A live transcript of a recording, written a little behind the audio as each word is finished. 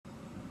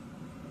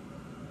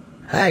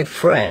Hi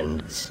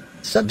friends,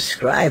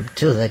 subscribe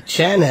to the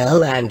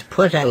channel and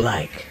put a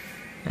like.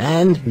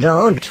 And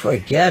don't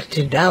forget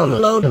to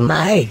download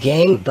my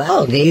game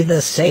Baldi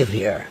the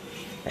Savior.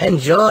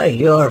 Enjoy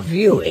your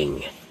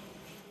viewing.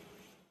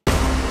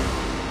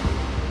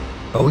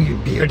 Oh, you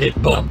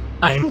bearded bum,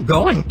 I'm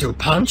going to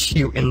punch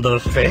you in the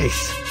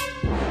face.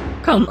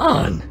 Come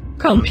on,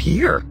 come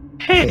here.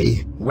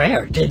 Hey,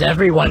 where did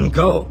everyone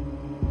go?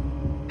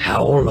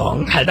 How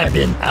long had I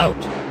been out?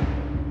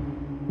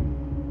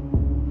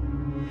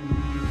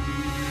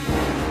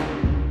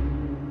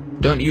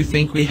 Don't you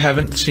think we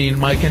haven't seen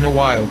Mike in a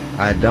while?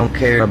 I don't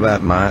care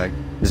about Mike,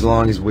 as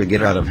long as we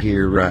get out of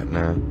here right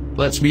now.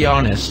 Let's be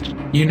honest,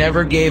 you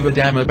never gave a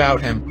damn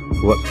about him.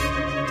 What?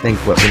 Think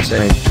what we're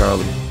saying,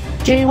 Charlie.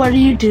 Jay, what are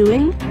you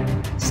doing?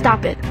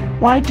 Stop it.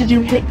 Why did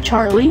you hit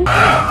Charlie?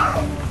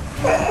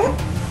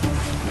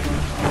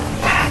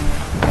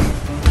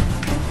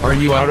 Are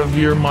you out of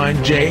your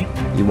mind, Jay?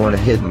 You want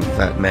to hit him,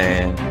 fat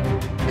man?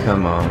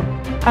 Come on.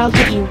 I'll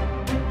hit you.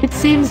 It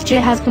seems Jay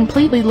has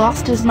completely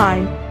lost his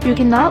mind. You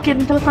cannot get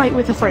into a fight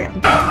with a friend.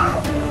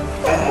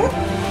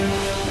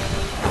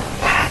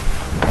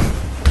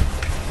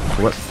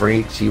 What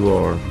freaks you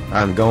are.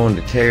 I'm going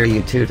to tear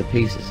you two to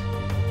pieces.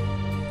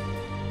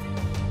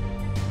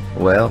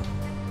 Well,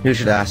 who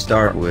should I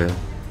start with?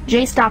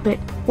 Jay, stop it.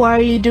 Why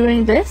are you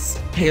doing this?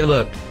 Hey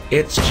look,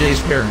 it's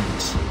Jay's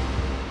parents.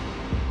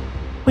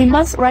 We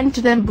must run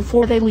to them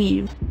before they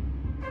leave.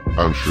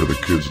 I'm sure the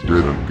kids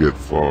didn't get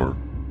far.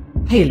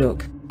 Hey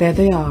look, there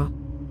they are.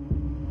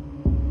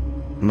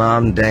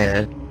 Mom,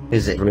 Dad,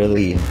 is it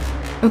really you?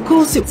 Of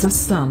course it's a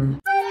son.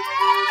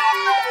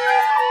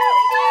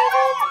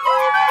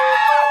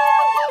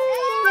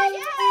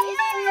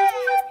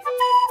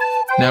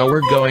 Now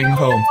we're going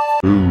home.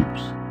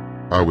 Oops.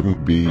 I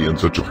wouldn't be in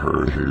such a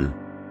hurry here,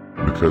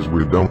 because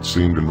we don't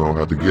seem to know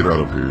how to get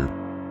out of here.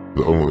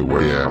 The only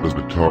way out is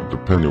to talk to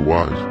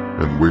Pennywise,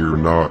 and we're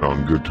not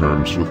on good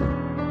terms with him.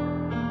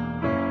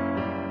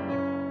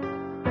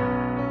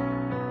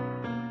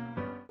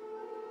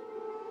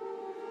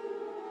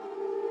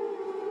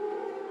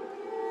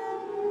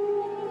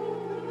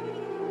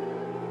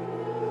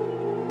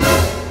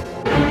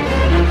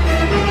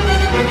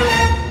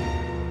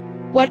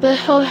 What the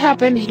hell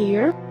happened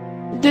here?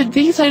 Did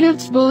these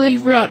items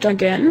believe rot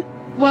again?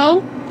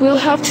 Well, we'll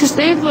have to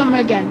save them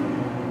again.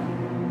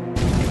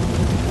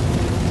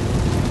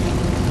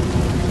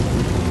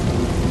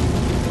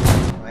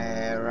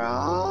 Where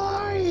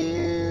are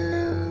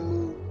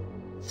you?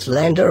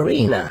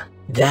 Slendrina,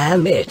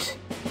 damn it.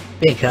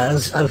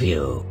 Because of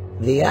you,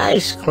 the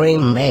ice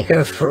cream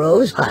maker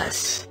froze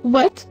us.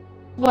 What?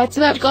 What's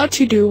that got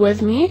to do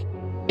with me?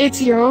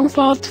 It's your own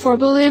fault for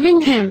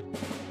believing him.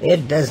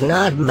 It does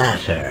not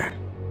matter.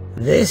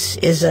 This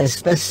is a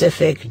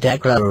specific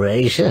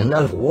declaration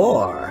of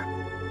war.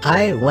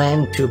 I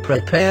went to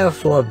prepare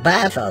for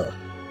battle.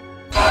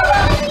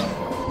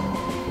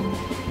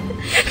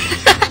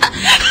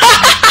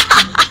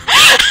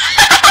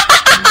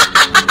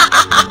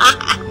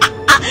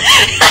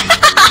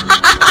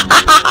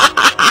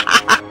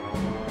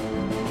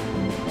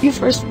 You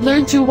first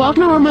learn to walk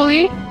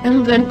normally,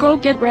 and then go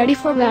get ready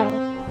for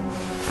battle.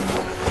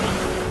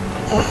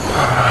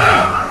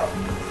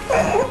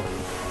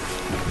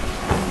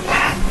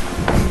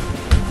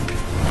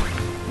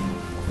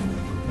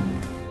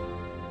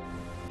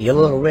 You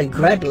will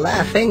regret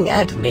laughing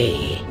at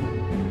me.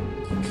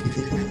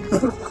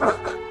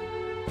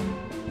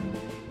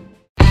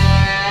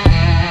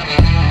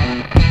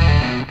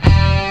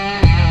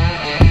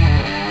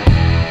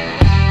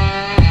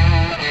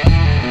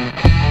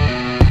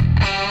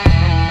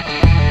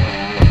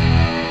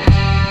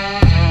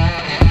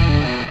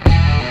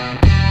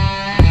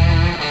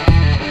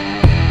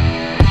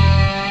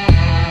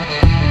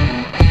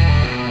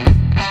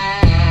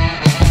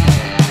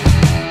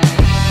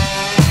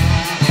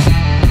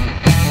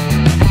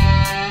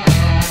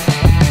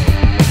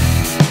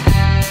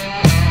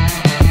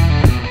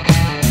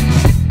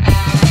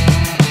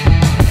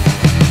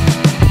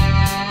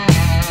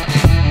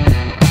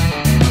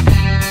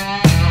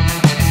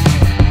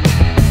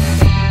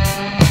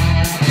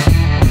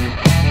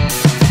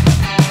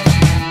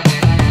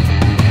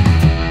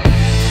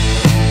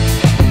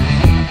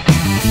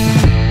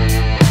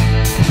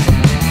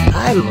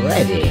 I'm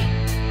ready.